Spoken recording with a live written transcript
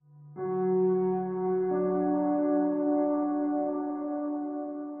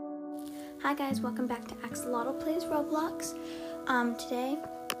Hi guys, welcome back to Axolotl Plays Roblox. Today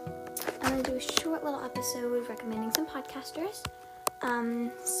I'm going to do a short little episode recommending some podcasters.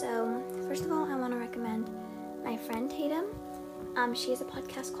 So first of all, I want to recommend my friend Tatum. She has a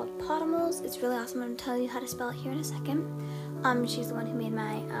podcast called Podimals. It's really awesome. I'm going to tell you how to spell it here in a second. She's the one who made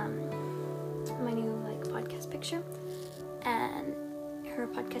my new podcast picture, and her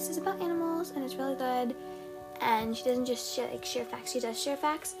podcast is about animals, and it's really good. And she doesn't just share facts. She does share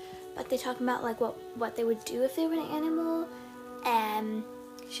facts, but they talk about what they would do if they were an animal. And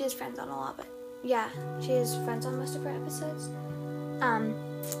she has friends on a lot, but yeah, she has friends on most of her episodes. And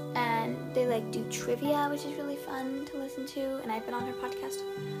they do trivia, which is really fun to listen to. And I've been on her podcast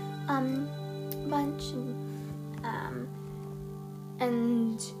a bunch,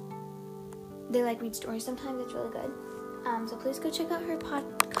 and they read stories sometimes. It's really good. So please go check out her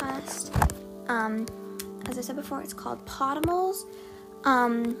podcast. As I said before, it's called Podimals.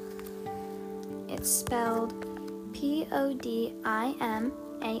 It's spelled Podimals.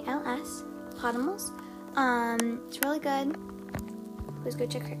 Podimals. It's really good. Please go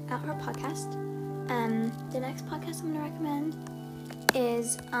check out her podcast. The next podcast I'm going to recommend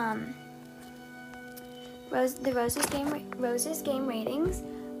is Rose's Game Ratings.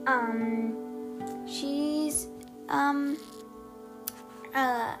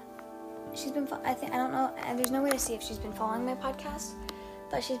 She's been, I don't know, there's no way to see if she's been following my podcast,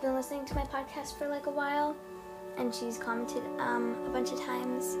 but she's been listening to my podcast for a while, and she's commented a bunch of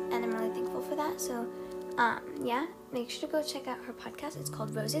times, and I'm really thankful for that. So yeah, make sure to go check out her podcast. It's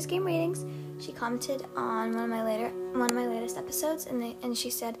called Rose's Game Ratings. She commented on one of my latest episodes, and she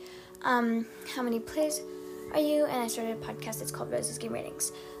said, how many plays are you? And I started a podcast. It's called Rose's Game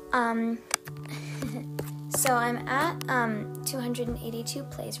Ratings. So I'm at 282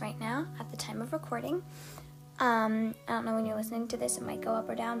 plays right now at the time of recording. I don't know when you're listening to this, it might go up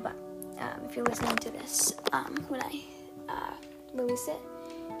or down, but if you're listening to this when I release it,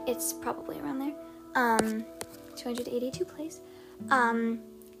 it's probably around there. 282 plays. And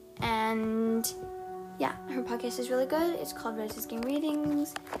yeah, her podcast is really good. It's called Rose's Game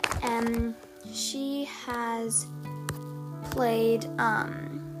Ratings, and she has played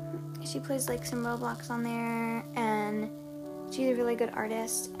she plays some Roblox on there, and she's a really good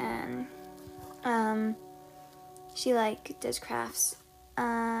artist, and she does crafts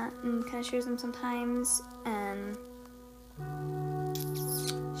and kind of shares them sometimes, and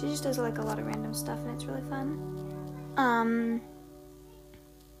she just does a lot of random stuff, and it's really fun.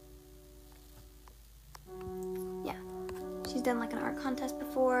 Yeah, she's done an art contest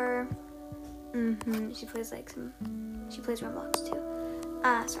before. She plays she plays Roblox too.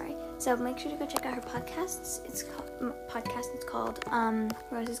 Sorry. So make sure to go check out her podcasts. It's called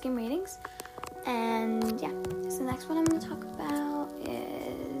Rose's Game Ratings. And yeah, so the next one I'm going to talk about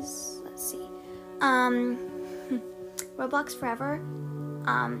is, let's see, Roblox Forever.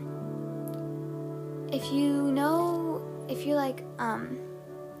 If you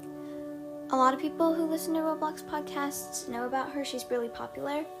a lot of people who listen to Roblox podcasts know about her. She's really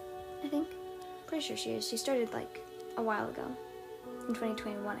popular, I think. Pretty sure she is. She started a while ago. In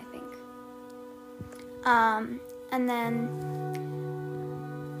 2021, I think. And then,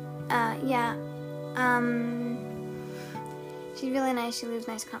 she's really nice. She leaves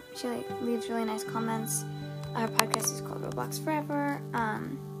leaves really nice comments. Her podcast is called Roblox Forever.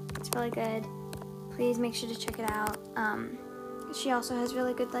 It's really good. Please make sure to check it out. She also has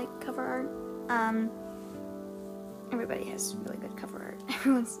really good cover art. Everybody has really good cover art.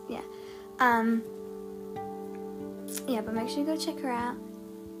 Everyone's yeah, but make sure you go check her out.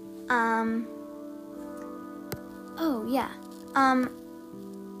 Oh yeah.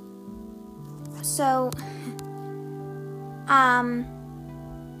 So I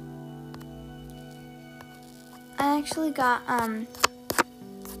actually got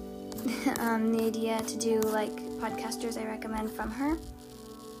the idea to do podcasters I recommend from her.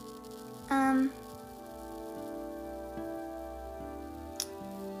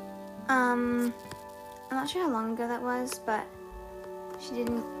 I'm not sure how long ago that was, but she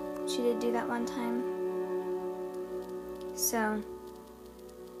did do that one time. So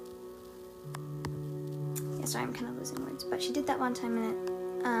yeah, sorry, I'm kind of losing words, but she did that one time, and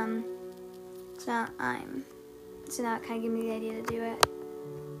so now it kind of gave me the idea to do it.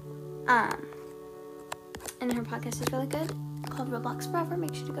 And her podcast is really good, called Roblox Forever.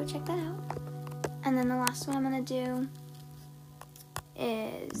 Make sure to go check that out. And then the last one I'm gonna do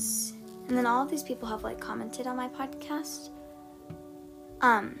is, and then all of these people have commented on my podcast.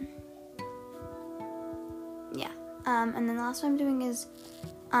 Yeah. And then the last one I'm doing is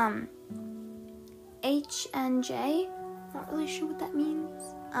HNJ. Not really sure what that means.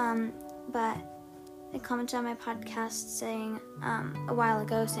 but they commented on my podcast saying, a while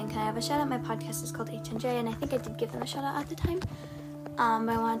ago, saying, can I have a shout out? My podcast is called HNJ, and I think I did give them a shout out at the time. But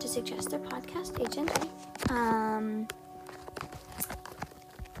I wanted to suggest their podcast, HNJ.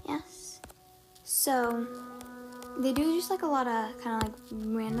 Yes. So, they do just like a lot of kind of like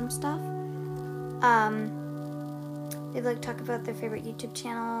random stuff. They like talk about their favorite YouTube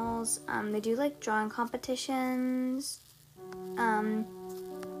channels. They do like drawing competitions.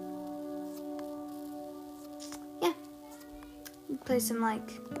 Yeah. Play some like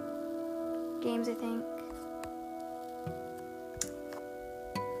games, I think.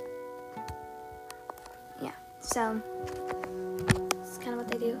 Yeah. So that's kind of what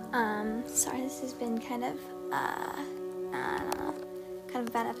they do. Sorry, this has been kind of I don't know, kind of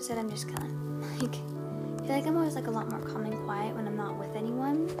a bad episode. I'm just kind of like, I feel like I'm always like a lot more calm and quiet when I'm not with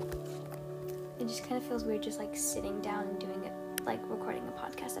anyone. It just kind of feels weird just like sitting down and doing it, like recording a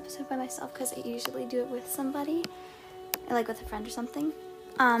podcast episode by myself, because I usually do it with somebody, or like with a friend or something.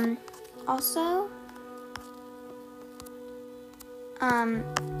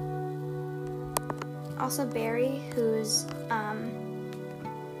 Also, Barry, who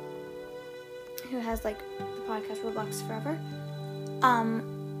has like the podcast Roblox Forever,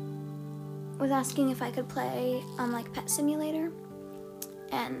 was asking if I could play like Pet Simulator,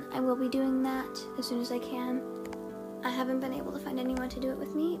 and I will be doing that as soon as I can. I haven't been able to find anyone to do it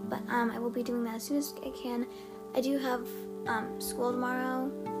with me, but I will be doing that as soon as I can. I do have school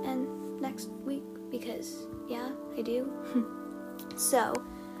tomorrow and next week, because yeah, I do. So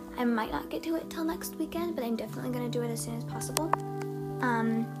I might not get to it till next weekend, but I'm definitely gonna do it as soon as possible.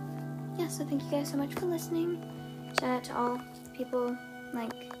 Yeah, so thank you guys so much for listening. Shout out to all the people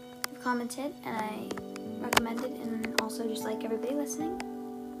like who commented and I recommended, and also just like everybody listening.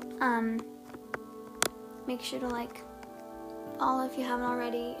 Make sure to like follow if you haven't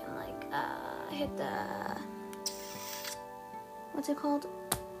already, and like hit the, what's it called?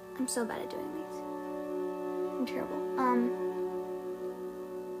 I'm so bad at doing these. I'm terrible.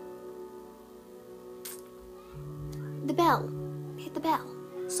 The bell. Hit the bell.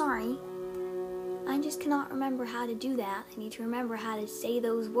 Sorry. I just cannot remember how to do that. I need to remember how to say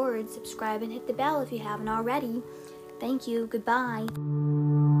those words. Subscribe and hit the bell if you haven't already. Thank you. Goodbye.